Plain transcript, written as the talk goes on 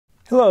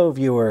Hello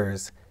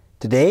viewers!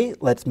 Today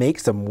let's make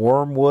some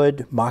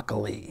Wormwood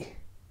makgeolli.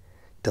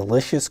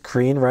 Delicious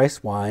Korean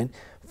rice wine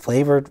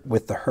flavored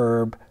with the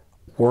herb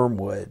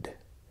wormwood.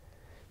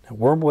 Now,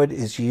 wormwood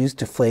is used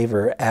to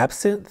flavor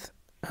absinthe,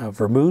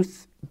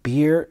 vermouth,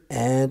 beer,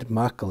 and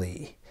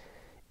makgeolli.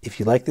 If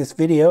you like this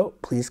video,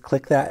 please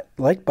click that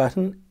like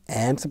button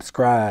and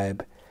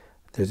subscribe.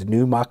 There's a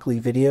new makgeolli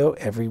video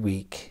every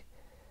week.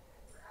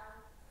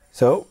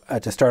 So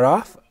to start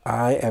off,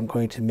 I am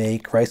going to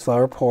make rice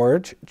flour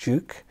porridge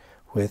juke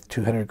with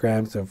 200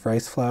 grams of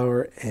rice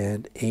flour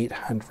and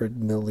 800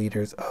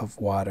 milliliters of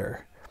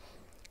water.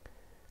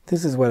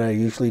 This is what I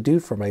usually do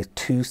for my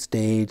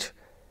two-stage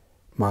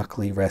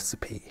makgeolli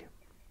recipe.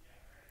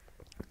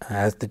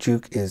 As the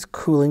juke is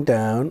cooling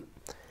down,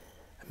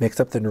 mix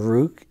up the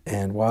narook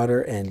and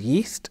water and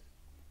yeast.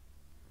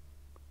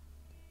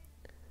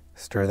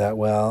 Stir that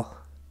well.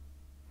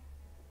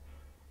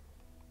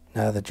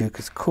 Now the juke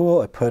is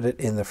cool, I put it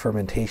in the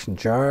fermentation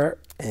jar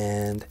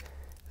and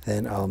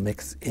then I'll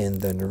mix in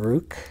the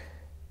narook,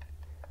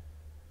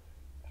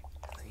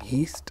 the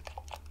yeast,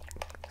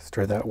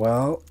 stir that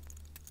well.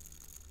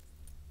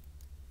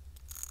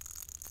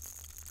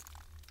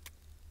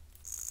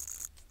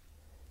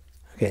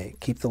 Okay,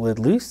 keep the lid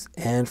loose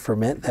and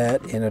ferment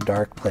that in a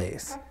dark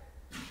place.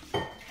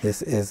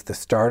 This is the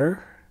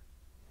starter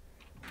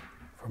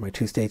for my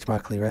two-stage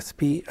makgeolli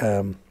recipe.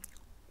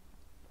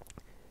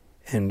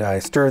 And I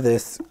stir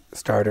this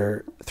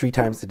starter 3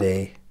 times a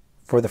day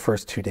for the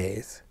first 2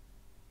 days.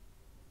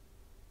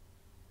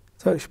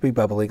 So it should be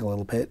bubbling a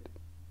little bit.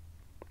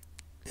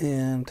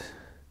 And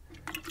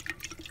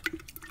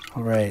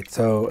all right,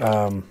 so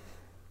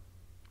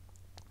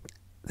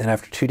then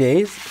after 2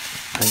 days,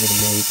 I'm going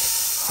to make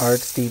hard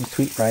steamed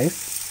sweet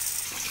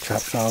rice.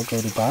 Chop sal go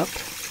to bop.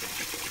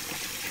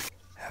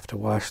 Have to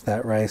wash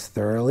that rice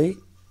thoroughly.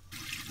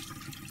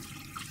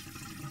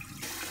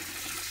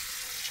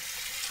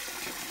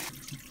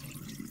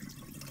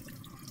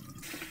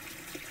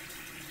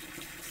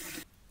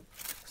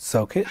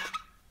 Soak it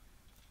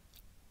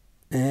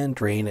and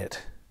drain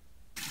it.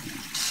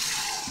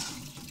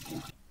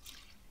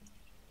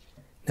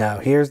 Now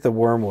here's the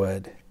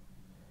wormwood.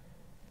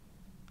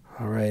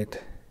 All right,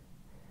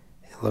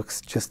 it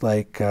looks just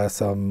like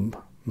some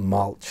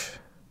mulch.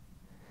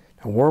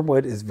 Now,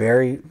 wormwood is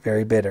very,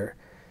 very bitter.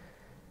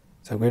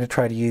 So I'm going to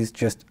try to use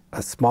just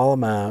a small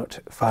amount,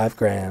 5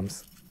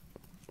 grams.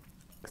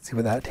 Let's see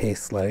what that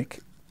tastes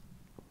like.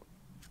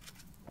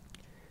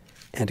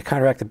 And to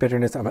counteract the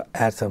bitterness, I'm going to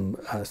add some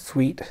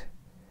sweet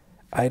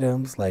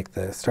items like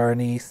the star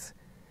anise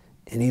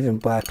and even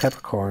black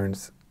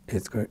peppercorns.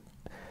 That's going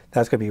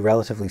to be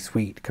relatively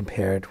sweet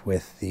compared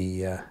with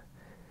the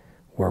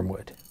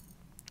wormwood.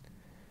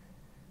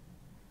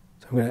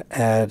 So I'm going to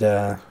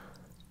add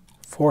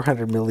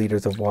 400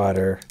 milliliters of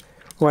water.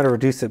 We want to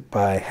reduce it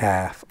by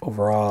half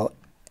overall.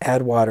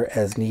 Add water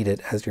as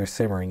needed as you're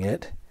simmering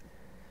it.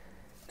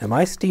 Now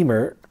my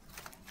steamer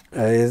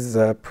is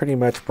pretty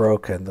much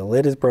broken. The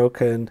lid is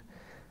broken.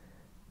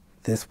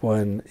 This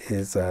one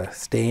is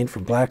stained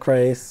from black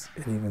rice,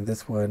 and even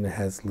this one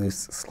has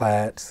loose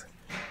slats.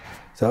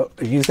 So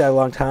I used that a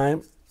long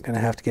time. I'm gonna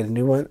have to get a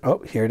new one. Oh,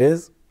 here it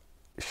is.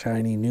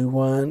 Shiny new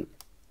one.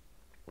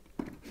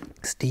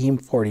 Steam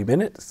 40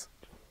 minutes.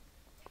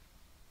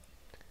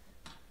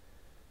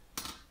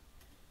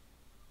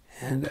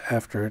 And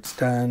after it's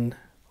done,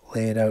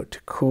 lay it out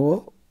to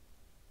cool.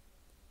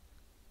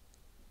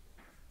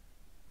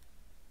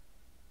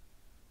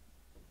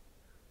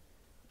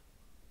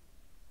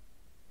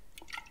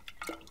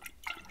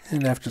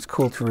 And after it's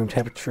cooled to room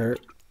temperature,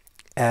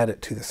 add it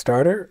to the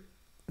starter.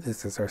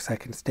 This is our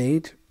second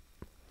stage.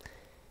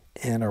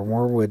 And our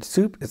wormwood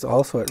soup is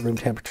also at room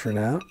temperature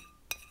now.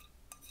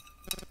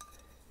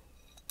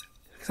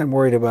 Because I'm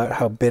worried about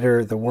how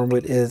bitter the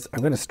wormwood is,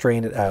 I'm going to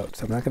strain it out.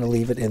 So I'm not going to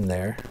leave it in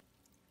there.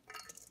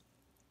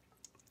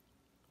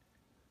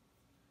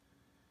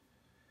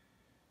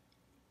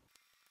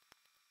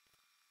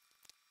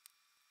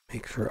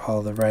 Make sure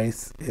all the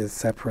rice is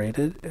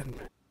separated and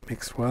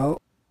mixed well.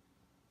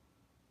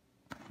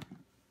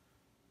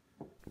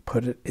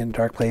 Put it in a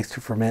dark place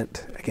to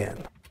ferment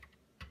again.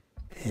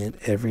 And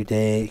every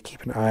day,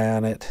 keep an eye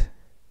on it.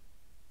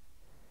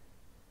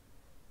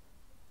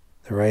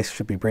 The rice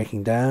should be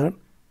breaking down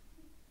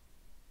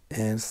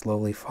and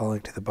slowly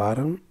falling to the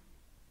bottom.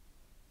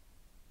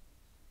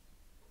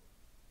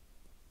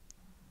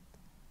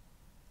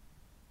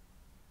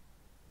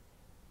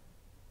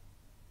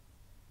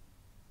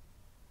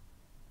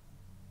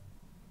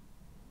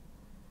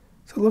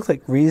 So it looks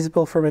like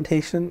reasonable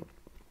fermentation.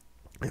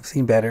 I've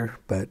seen better,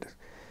 but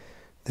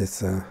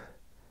this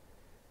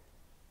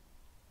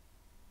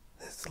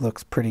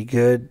looks pretty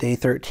good. Day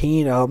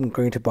 13, I'm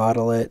going to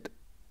bottle it.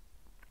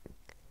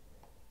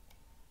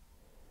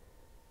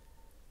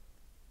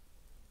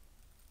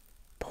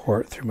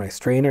 Pour it through my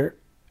strainer.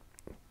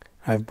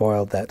 I've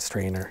boiled that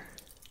strainer.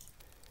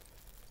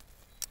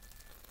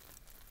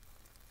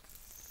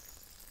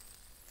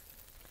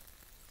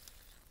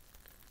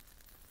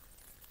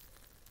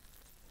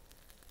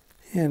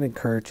 And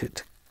encourage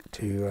it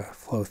to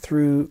flow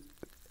through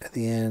at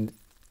the end,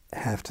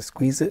 have to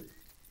squeeze it.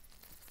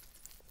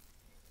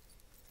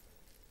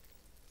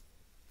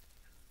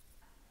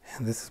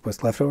 And this is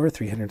what's left over,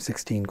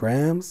 316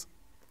 grams.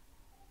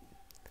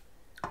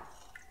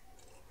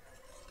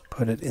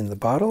 Put it in the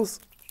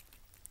bottles.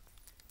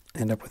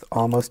 End up with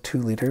almost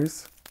 2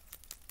 liters.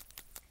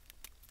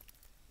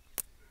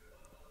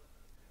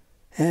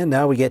 And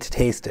now we get to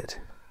taste it.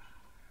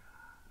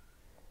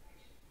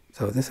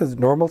 So this is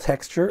normal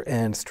texture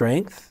and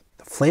strength.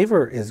 The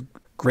flavor is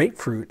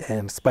grapefruit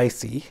and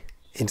spicy.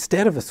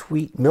 Instead of a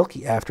sweet,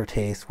 milky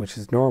aftertaste, which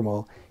is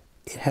normal,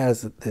 it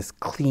has this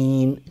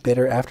clean,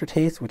 bitter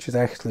aftertaste, which is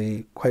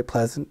actually quite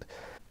pleasant.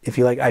 If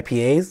you like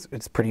IPAs,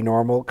 it's pretty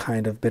normal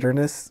kind of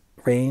bitterness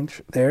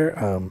range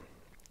there.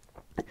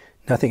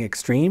 Nothing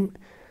extreme.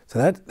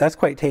 So that's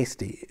quite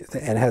tasty,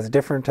 and it has a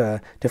different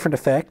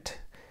effect.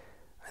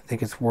 I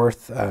think it's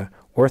worth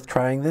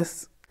trying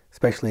this,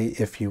 especially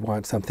if you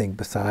want something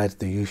besides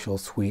the usual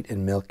sweet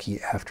and milky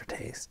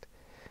aftertaste.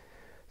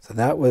 So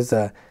that was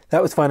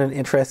fun and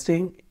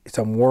interesting.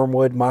 Some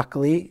Wormwood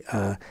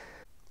makgeolli.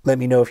 Let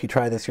me know if you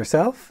try this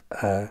yourself.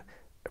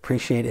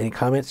 Appreciate any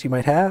comments you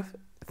might have.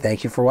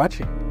 Thank you for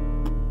watching.